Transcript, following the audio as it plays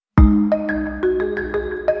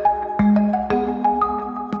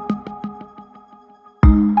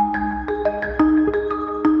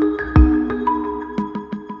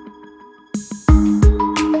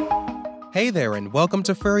there, and welcome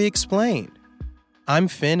to Furry Explained. I'm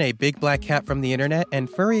Finn, a big black cat from the internet, and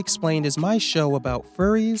Furry Explained is my show about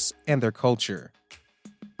furries and their culture.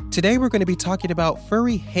 Today we're going to be talking about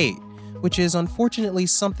furry hate, which is unfortunately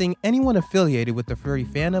something anyone affiliated with the furry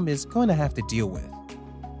fandom is going to have to deal with.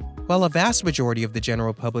 While a vast majority of the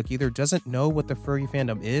general public either doesn't know what the furry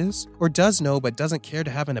fandom is, or does know but doesn't care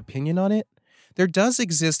to have an opinion on it, there does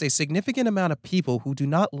exist a significant amount of people who do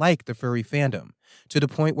not like the furry fandom, to the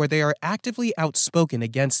point where they are actively outspoken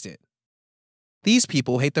against it. These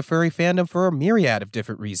people hate the furry fandom for a myriad of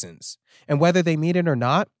different reasons, and whether they mean it or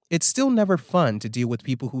not, it's still never fun to deal with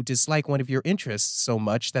people who dislike one of your interests so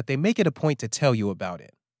much that they make it a point to tell you about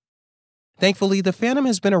it. Thankfully, the fandom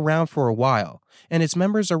has been around for a while, and its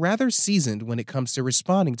members are rather seasoned when it comes to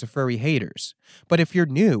responding to furry haters. But if you're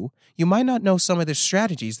new, you might not know some of the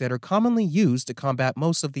strategies that are commonly used to combat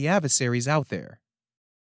most of the adversaries out there.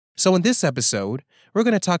 So in this episode, we're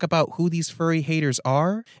going to talk about who these furry haters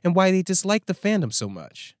are and why they dislike the fandom so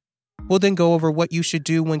much. We'll then go over what you should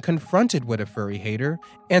do when confronted with a furry hater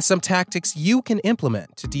and some tactics you can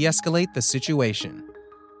implement to de-escalate the situation.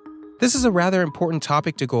 This is a rather important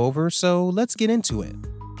topic to go over, so let's get into it.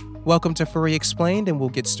 Welcome to Furry Explained, and we'll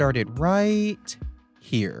get started right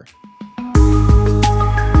here.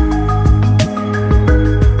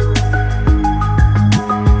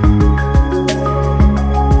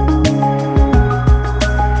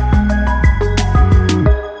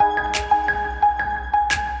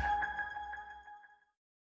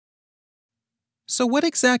 So what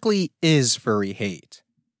exactly is furry hate?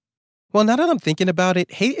 Well, now that I'm thinking about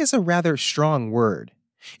it, hate is a rather strong word.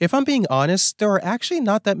 If I'm being honest, there are actually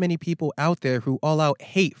not that many people out there who all out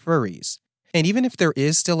hate furries. And even if there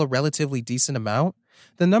is still a relatively decent amount,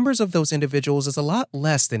 the numbers of those individuals is a lot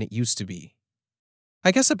less than it used to be.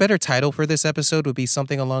 I guess a better title for this episode would be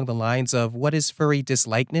something along the lines of what is furry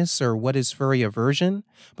dislikeness or what is furry aversion,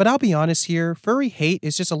 but I'll be honest here, furry hate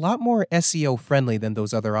is just a lot more SEO friendly than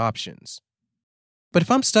those other options. But if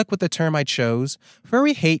I'm stuck with the term I chose,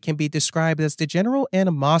 furry hate can be described as the general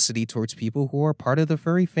animosity towards people who are part of the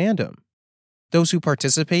furry fandom. Those who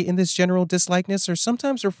participate in this general dislikeness are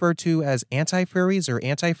sometimes referred to as anti-furries or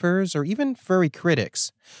anti-furs or even furry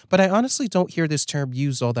critics, but I honestly don't hear this term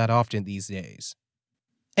used all that often these days.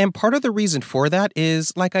 And part of the reason for that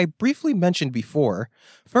is, like I briefly mentioned before,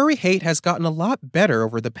 furry hate has gotten a lot better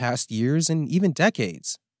over the past years and even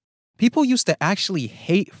decades. People used to actually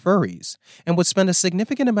hate furries and would spend a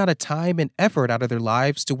significant amount of time and effort out of their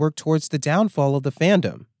lives to work towards the downfall of the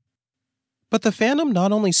fandom. But the fandom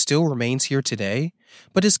not only still remains here today,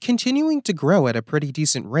 but is continuing to grow at a pretty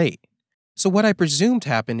decent rate. So what I presumed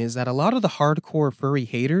happened is that a lot of the hardcore furry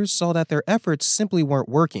haters saw that their efforts simply weren't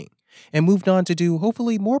working and moved on to do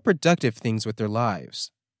hopefully more productive things with their lives.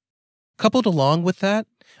 Coupled along with that,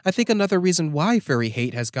 I think another reason why furry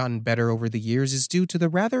hate has gotten better over the years is due to the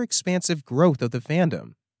rather expansive growth of the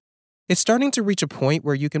fandom. It's starting to reach a point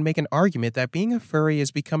where you can make an argument that being a furry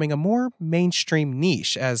is becoming a more mainstream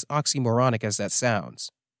niche, as oxymoronic as that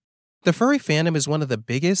sounds. The furry fandom is one of the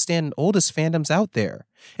biggest and oldest fandoms out there,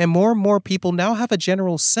 and more people now have a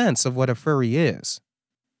general sense of what a furry is.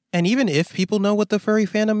 And even if people know what the furry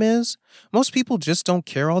fandom is, most people just don't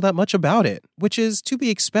care all that much about it, which is to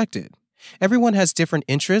be expected. Everyone has different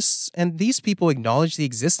interests, and these people acknowledge the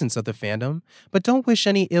existence of the fandom, but don't wish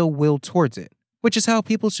any ill will towards it, which is how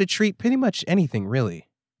people should treat pretty much anything, really.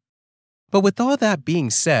 But with all that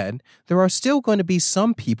being said, there are still going to be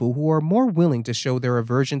some people who are more willing to show their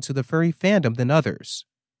aversion to the furry fandom than others.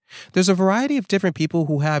 There's a variety of different people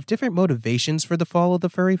who have different motivations for the fall of the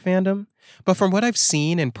furry fandom, but from what I've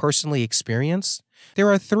seen and personally experienced,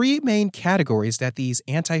 there are three main categories that these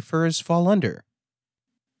anti-furs fall under.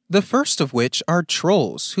 The first of which are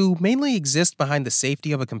trolls, who mainly exist behind the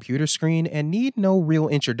safety of a computer screen and need no real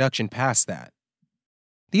introduction past that.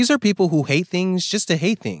 These are people who hate things just to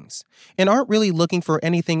hate things, and aren't really looking for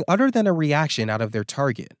anything other than a reaction out of their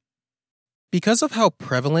target. Because of how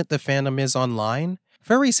prevalent the fandom is online,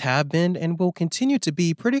 furries have been and will continue to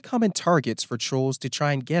be pretty common targets for trolls to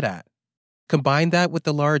try and get at. Combine that with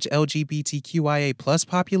the large LGBTQIA+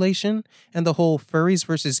 population and the whole furries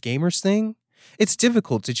versus gamers thing, it's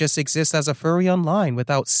difficult to just exist as a furry online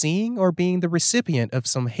without seeing or being the recipient of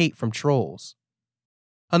some hate from trolls.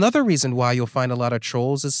 Another reason why you'll find a lot of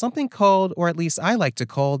trolls is something called, or at least I like to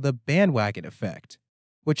call, the bandwagon effect,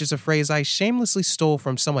 which is a phrase I shamelessly stole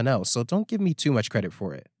from someone else, so don't give me too much credit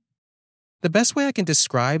for it. The best way I can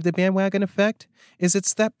describe the bandwagon effect is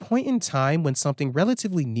it's that point in time when something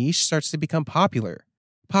relatively niche starts to become popular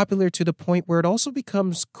to the point where it also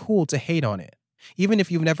becomes cool to hate on it. even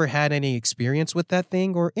if you've never had any experience with that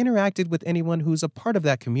thing or interacted with anyone who's a part of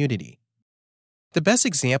that community. The best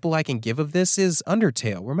example I can give of this is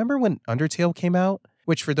Undertale. Remember when Undertale came out?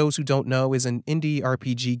 Which, for those who don't know, is an indie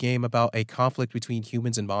RPG game about a conflict between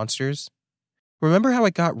humans and monsters. Remember how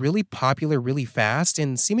it got really popular really fast,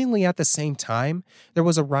 and seemingly at the same time, there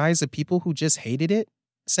was a rise of people who just hated it,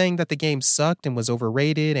 saying that the game sucked and was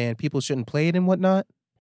overrated and people shouldn't play it and whatnot?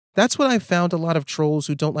 That's what I've found a lot of trolls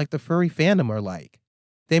who don't like the furry fandom are like.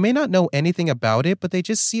 They may not know anything about it, but they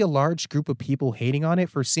just see a large group of people hating on it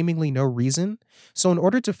for seemingly no reason, so in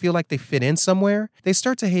order to feel like they fit in somewhere, they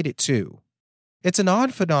start to hate it too. It's an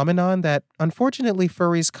odd phenomenon that, unfortunately,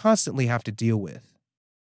 furries constantly have to deal with.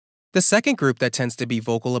 The second group that tends to be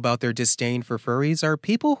vocal about their disdain for furries are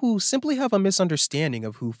people who simply have a misunderstanding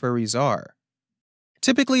of who furries are.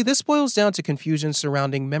 Typically, this boils down to confusion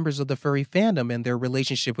surrounding members of the furry fandom and their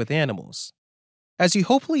relationship with animals. As you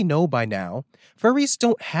hopefully know by now, furries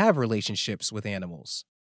don't have relationships with animals.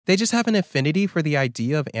 They just have an affinity for the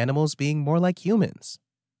idea of animals being more like humans.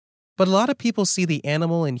 But a lot of people see the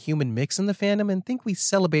animal and human mix in the fandom and think we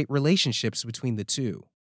celebrate relationships between the two.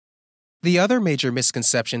 The other major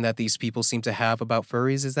misconception that these people seem to have about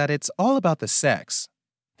furries is that it's all about the sex.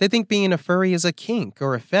 They think being a furry is a kink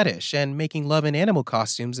or a fetish, and making love in animal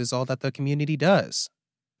costumes is all that the community does.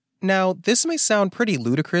 Now, this may sound pretty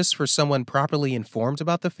ludicrous for someone properly informed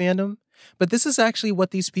about the fandom, but this is actually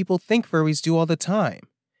what these people think furries do all the time.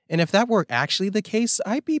 And if that were actually the case,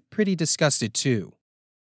 I'd be pretty disgusted too.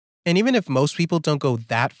 And even if most people don't go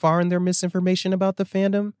that far in their misinformation about the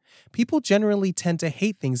fandom, people generally tend to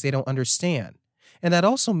hate things they don't understand. And that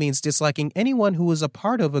also means disliking anyone who is a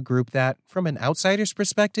part of a group that, from an outsider's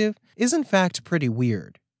perspective, is in fact pretty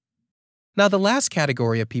weird. Now, the last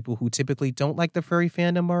category of people who typically don't like the furry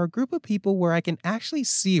fandom are a group of people where I can actually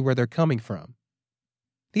see where they're coming from.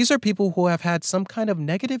 These are people who have had some kind of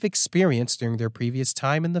negative experience during their previous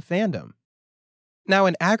time in the fandom. Now,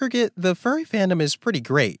 in aggregate, the furry fandom is pretty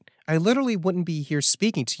great. I literally wouldn't be here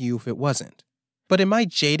speaking to you if it wasn't. But in my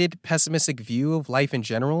jaded, pessimistic view of life in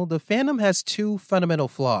general, the fandom has two fundamental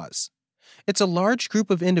flaws. It's a large group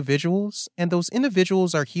of individuals, and those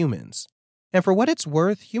individuals are humans. And for what it's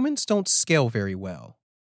worth, humans don't scale very well.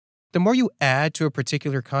 The more you add to a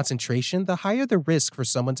particular concentration, the higher the risk for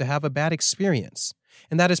someone to have a bad experience.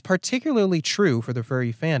 And that is particularly true for the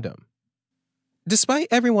furry fandom. Despite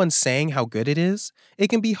everyone saying how good it is, it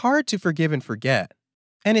can be hard to forgive and forget.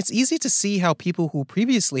 And it's easy to see how people who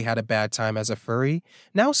previously had a bad time as a furry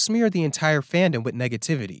now smear the entire fandom with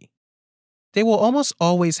negativity. They will almost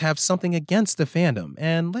always have something against the fandom,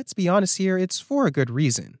 and let's be honest here, it's for a good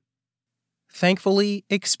reason. Thankfully,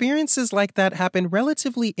 experiences like that happen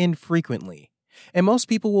relatively infrequently, and most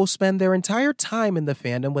people will spend their entire time in the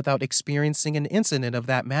fandom without experiencing an incident of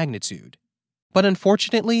that magnitude. But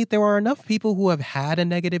unfortunately, there are enough people who have had a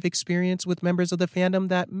negative experience with members of the fandom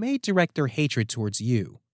that may direct their hatred towards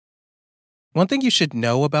you. One thing you should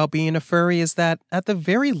know about being a furry is that, at the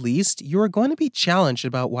very least, you are going to be challenged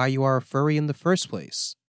about why you are a furry in the first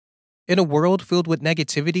place. In a world filled with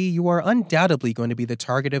negativity, you are undoubtedly going to be the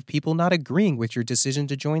target of people not agreeing with your decision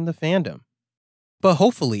to join the fandom. But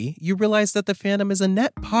hopefully, you realize that the fandom is a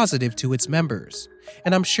net positive to its members,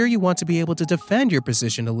 and I'm sure you want to be able to defend your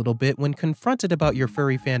position a little bit when confronted about your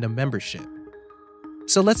furry fandom membership.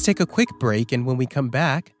 So let's take a quick break, and when we come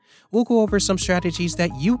back, we'll go over some strategies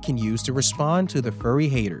that you can use to respond to the furry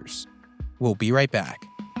haters. We'll be right back.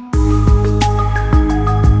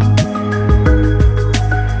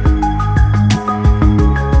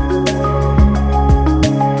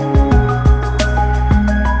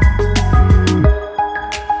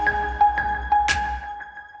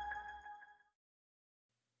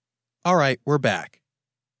 Alright, we're back.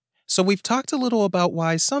 So we've talked a little about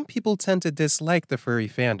why some people tend to dislike the furry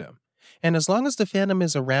fandom, and as long as the fandom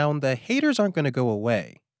is around, the haters aren't going to go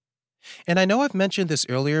away. And I know I've mentioned this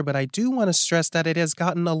earlier, but I do want to stress that it has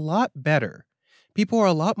gotten a lot better. People are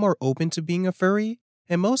a lot more open to being a furry,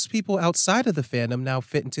 and most people outside of the fandom now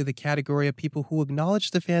fit into the category of people who acknowledge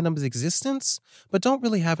the fandom's existence, but don't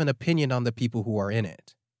really have an opinion on the people who are in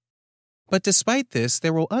it. But despite this,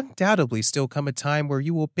 there will undoubtedly still come a time where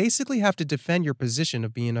you will basically have to defend your position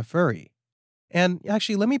of being a furry. And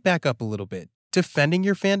actually, let me back up a little bit. Defending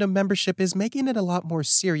your fandom membership is making it a lot more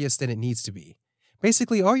serious than it needs to be.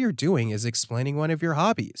 Basically, all you're doing is explaining one of your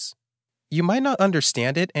hobbies. You might not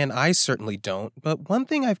understand it, and I certainly don't, but one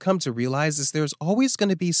thing I've come to realize is there's always going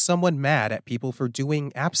to be someone mad at people for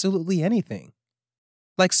doing absolutely anything.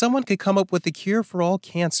 Like someone could come up with the cure for all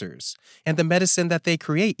cancers, and the medicine that they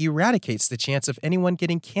create eradicates the chance of anyone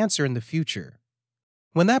getting cancer in the future.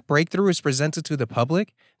 When that breakthrough is presented to the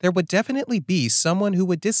public, there would definitely be someone who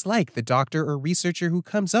would dislike the doctor or researcher who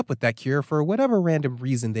comes up with that cure for whatever random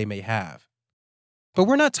reason they may have. But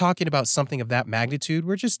we're not talking about something of that magnitude,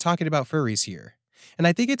 we're just talking about furries here. And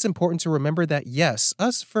I think it's important to remember that yes,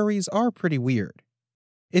 us furries are pretty weird.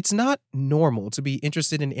 It's not normal to be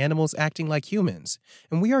interested in animals acting like humans,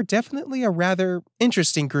 and we are definitely a rather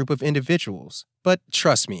interesting group of individuals. But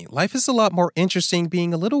trust me, life is a lot more interesting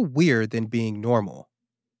being a little weird than being normal.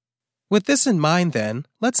 With this in mind then,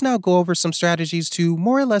 let's now go over some strategies to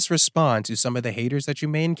more or less respond to some of the haters that you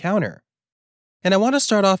may encounter. And I want to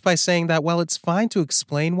start off by saying that while it's fine to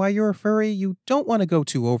explain why you're a furry, you don't want to go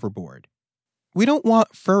too overboard. We don't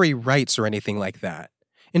want furry rights or anything like that.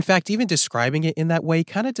 In fact, even describing it in that way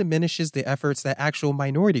kind of diminishes the efforts that actual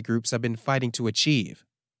minority groups have been fighting to achieve.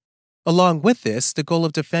 Along with this, the goal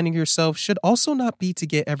of defending yourself should also not be to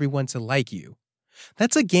get everyone to like you.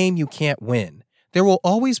 That's a game you can't win. There will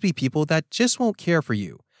always be people that just won't care for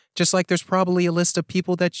you, just like there's probably a list of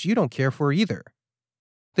people that you don't care for either.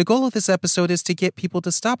 The goal of this episode is to get people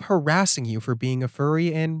to stop harassing you for being a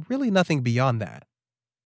furry and really nothing beyond that.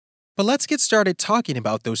 But let's get started talking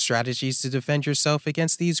about those strategies to defend yourself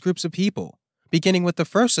against these groups of people, beginning with the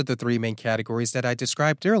first of the three main categories that I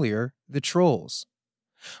described earlier, the trolls.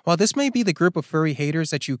 While this may be the group of furry haters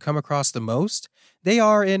that you come across the most, they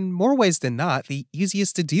are, in more ways than not, the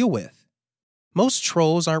easiest to deal with. Most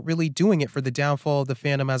trolls aren't really doing it for the downfall of the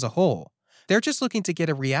fandom as a whole. They're just looking to get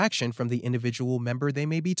a reaction from the individual member they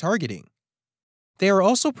may be targeting. They are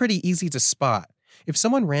also pretty easy to spot. If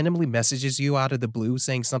someone randomly messages you out of the blue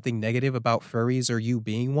saying something negative about furries or you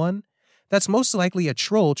being one, that's most likely a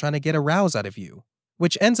troll trying to get a rouse out of you,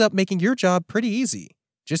 which ends up making your job pretty easy.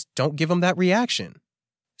 Just don't give them that reaction.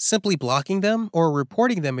 Simply blocking them or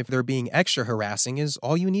reporting them if they're being extra harassing is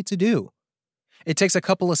all you need to do. It takes a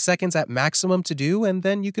couple of seconds at maximum to do, and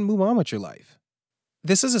then you can move on with your life.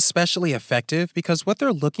 This is especially effective because what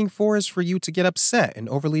they're looking for is for you to get upset and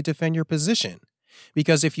overly defend your position.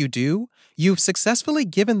 Because if you do, you've successfully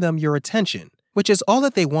given them your attention, which is all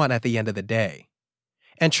that they want at the end of the day.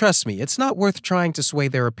 And trust me, it's not worth trying to sway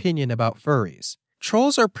their opinion about furries.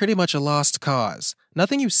 Trolls are pretty much a lost cause.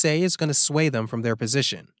 Nothing you say is going to sway them from their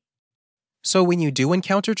position. So when you do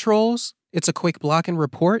encounter trolls, it's a quick block and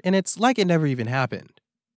report, and it's like it never even happened.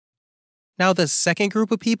 Now, the second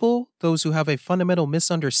group of people, those who have a fundamental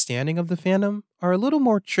misunderstanding of the fandom, are a little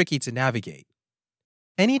more tricky to navigate.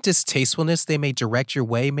 Any distastefulness they may direct your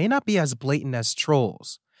way may not be as blatant as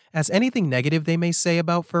trolls, as anything negative they may say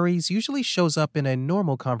about furries usually shows up in a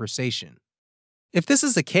normal conversation. If this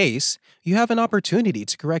is the case, you have an opportunity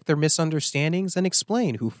to correct their misunderstandings and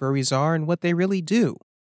explain who furries are and what they really do,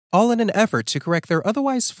 all in an effort to correct their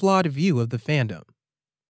otherwise flawed view of the fandom.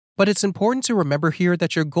 But it's important to remember here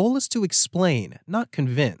that your goal is to explain, not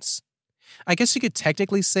convince. I guess you could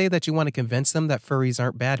technically say that you want to convince them that furries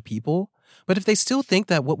aren't bad people, but if they still think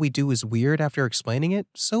that what we do is weird after explaining it,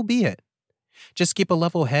 so be it. Just keep a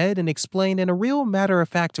level head and explain in a real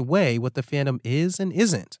matter-of-fact way what the fandom is and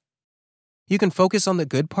isn't. You can focus on the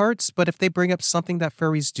good parts, but if they bring up something that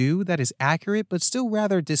furries do that is accurate but still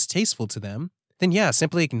rather distasteful to them, then yeah,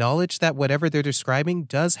 simply acknowledge that whatever they're describing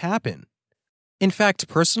does happen. In fact,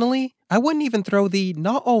 personally, I wouldn't even throw the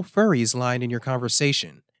 "not all furries" line in your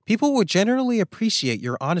conversation. People would generally appreciate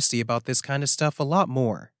your honesty about this kind of stuff a lot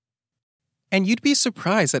more. And you'd be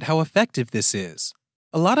surprised at how effective this is.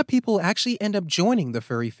 A lot of people actually end up joining the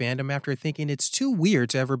furry fandom after thinking it's too weird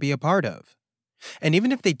to ever be a part of. And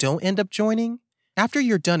even if they don't end up joining, after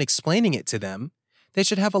you're done explaining it to them, they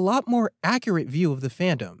should have a lot more accurate view of the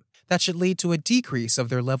fandom that should lead to a decrease of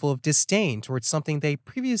their level of disdain towards something they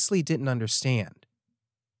previously didn't understand.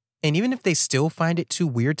 And even if they still find it too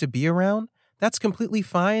weird to be around, that's completely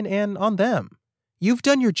fine and on them. You've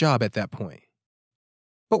done your job at that point.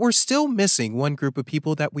 But we're still missing one group of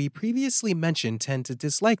people that we previously mentioned tend to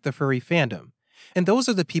dislike the furry fandom, and those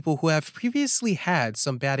are the people who have previously had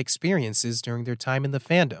some bad experiences during their time in the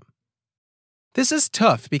fandom. This is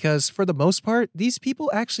tough because, for the most part, these people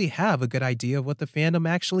actually have a good idea of what the fandom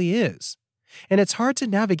actually is, and it's hard to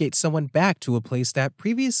navigate someone back to a place that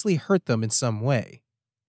previously hurt them in some way.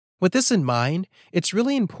 With this in mind, it's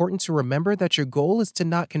really important to remember that your goal is to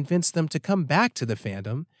not convince them to come back to the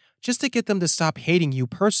fandom, just to get them to stop hating you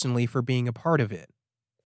personally for being a part of it.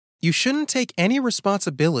 You shouldn't take any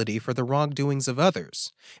responsibility for the wrongdoings of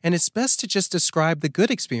others, and it's best to just describe the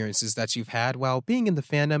good experiences that you've had while being in the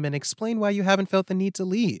fandom and explain why you haven't felt the need to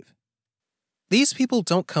leave. These people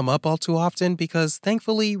don't come up all too often because,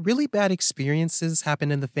 thankfully, really bad experiences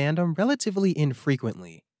happen in the fandom relatively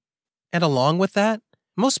infrequently. And along with that,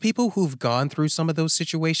 most people who've gone through some of those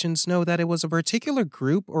situations know that it was a particular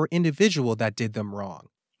group or individual that did them wrong,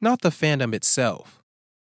 not the fandom itself.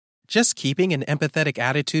 Just keeping an empathetic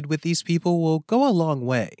attitude with these people will go a long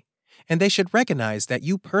way, and they should recognize that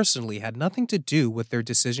you personally had nothing to do with their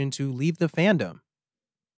decision to leave the fandom.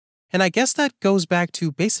 And I guess that goes back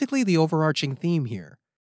to basically the overarching theme here.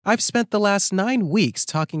 I've spent the last 9 weeks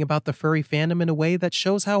talking about the furry fandom in a way that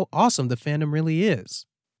shows how awesome the fandom really is.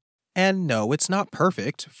 And no, it's not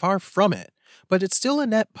perfect, far from it, but it's still a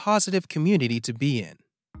net positive community to be in.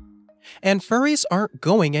 And furries aren't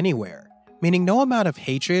going anywhere, meaning no amount of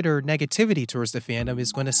hatred or negativity towards the fandom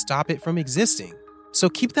is going to stop it from existing. So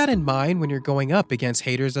keep that in mind when you're going up against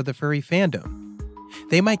haters of the furry fandom.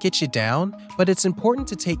 They might get you down, but it's important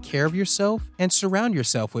to take care of yourself and surround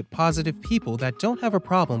yourself with positive people that don't have a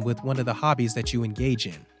problem with one of the hobbies that you engage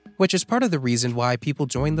in, which is part of the reason why people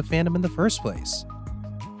join the fandom in the first place.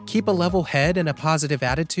 Keep a level head and a positive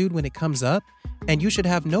attitude when it comes up, and you should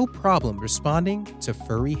have no problem responding to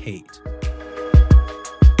furry hate.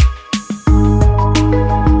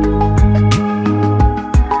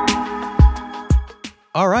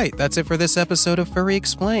 Alright, that's it for this episode of Furry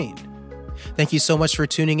Explained. Thank you so much for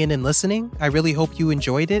tuning in and listening. I really hope you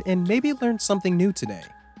enjoyed it and maybe learned something new today.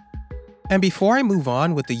 And before I move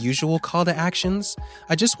on with the usual call to actions,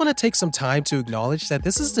 I just want to take some time to acknowledge that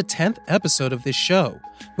this is the 10th episode of this show,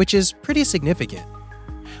 which is pretty significant.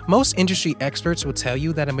 Most industry experts will tell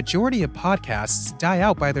you that a majority of podcasts die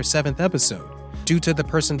out by their 7th episode, due to the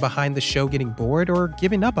person behind the show getting bored or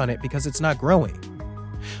giving up on it because it's not growing.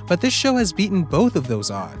 But this show has beaten both of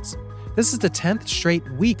those odds. This is the 10th straight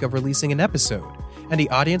week of releasing an episode, and the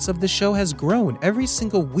audience of the show has grown every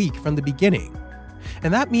single week from the beginning.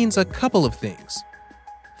 And that means a couple of things.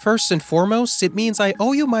 First and foremost, it means I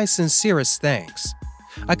owe you my sincerest thanks.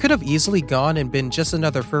 I could have easily gone and been just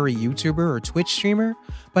another furry YouTuber or Twitch streamer,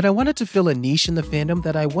 but I wanted to fill a niche in the fandom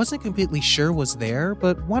that I wasn't completely sure was there,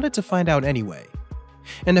 but wanted to find out anyway.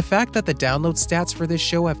 And the fact that the download stats for this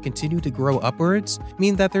show have continued to grow upwards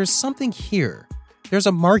mean that there's something here. There's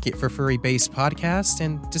a market for furry-based podcasts,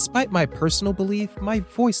 and despite my personal belief, my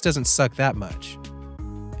voice doesn't suck that much.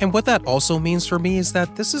 And what that also means for me is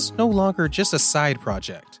that this is no longer just a side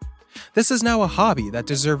project. This is now a hobby that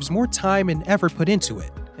deserves more time and effort put into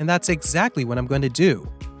it, and that's exactly what I'm going to do.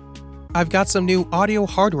 I've got some new audio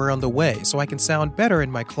hardware on the way so I can sound better in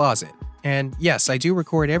my closet. And yes, I do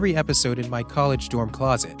record every episode in my college dorm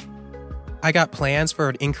closet. I got plans for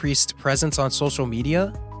an increased presence on social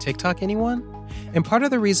media. TikTok, anyone? And part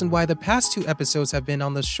of the reason why the past 2 episodes have been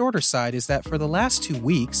on the shorter side is that for the last 2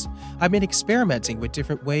 weeks, I've been experimenting with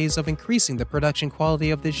different ways of increasing the production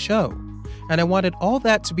quality of this show, and I wanted all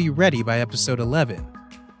that to be ready by episode 11.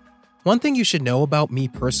 One thing you should know about me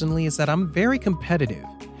personally is that I'm very competitive,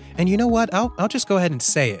 and you know what, I'll just go ahead and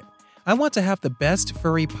say it. I want to have the best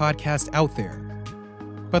furry podcast out there.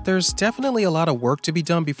 But there's definitely a lot of work to be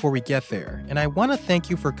done before we get there, and I want to thank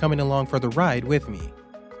you for coming along for the ride with me.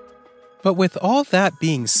 But with all that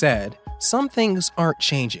being said, some things aren't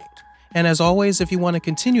changing. And as always, if you want to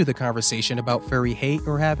continue the conversation about furry hate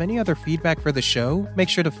or have any other feedback for the show, make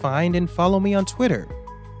sure to find and follow me on Twitter.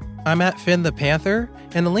 I'm at Finn the Panther,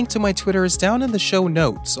 and the link to my Twitter is down in the show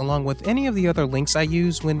notes, along with any of the other links I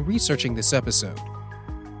use when researching this episode.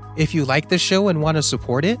 If you like the show and want to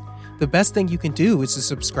support it, the best thing you can do is to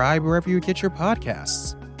subscribe wherever you get your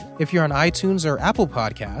podcasts. If you're on iTunes or Apple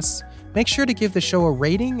Podcasts, make sure to give the show a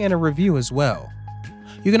rating and a review as well.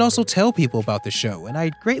 You can also tell people about the show, and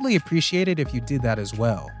I'd greatly appreciate it if you did that as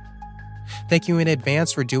well. Thank you in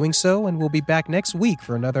advance for doing so, and we'll be back next week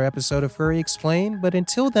for another episode of Furry Explained, but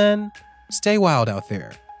until then, stay wild out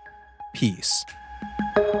there. Peace.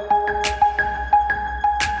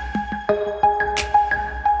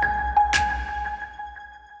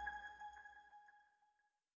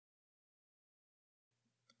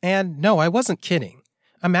 And no, I wasn't kidding.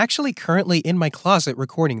 I'm actually currently in my closet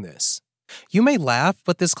recording this. You may laugh,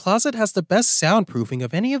 but this closet has the best soundproofing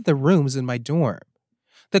of any of the rooms in my dorm.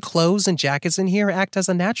 The clothes and jackets in here act as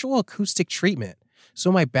a natural acoustic treatment,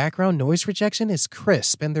 so my background noise rejection is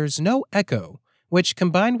crisp and there's no echo, which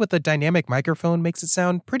combined with the dynamic microphone makes it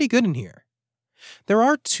sound pretty good in here. There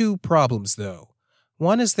are 2 problems though.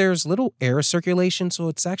 One is there's little air circulation, so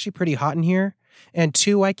it's actually pretty hot in here, and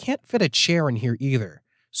 2, I can't fit a chair in here either.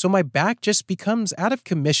 So my back just becomes out of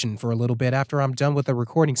commission for a little bit after I'm done with the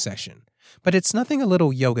recording session. But it's nothing a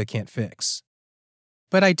little yoga can't fix.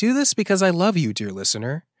 But I do this because I love you, dear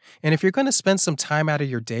listener. And if you're going to spend some time out of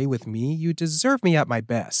your day with me, you deserve me at my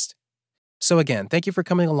best. So again, thank you for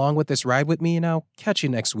coming along with this ride with me, and I'll catch you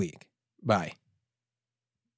next week. Bye.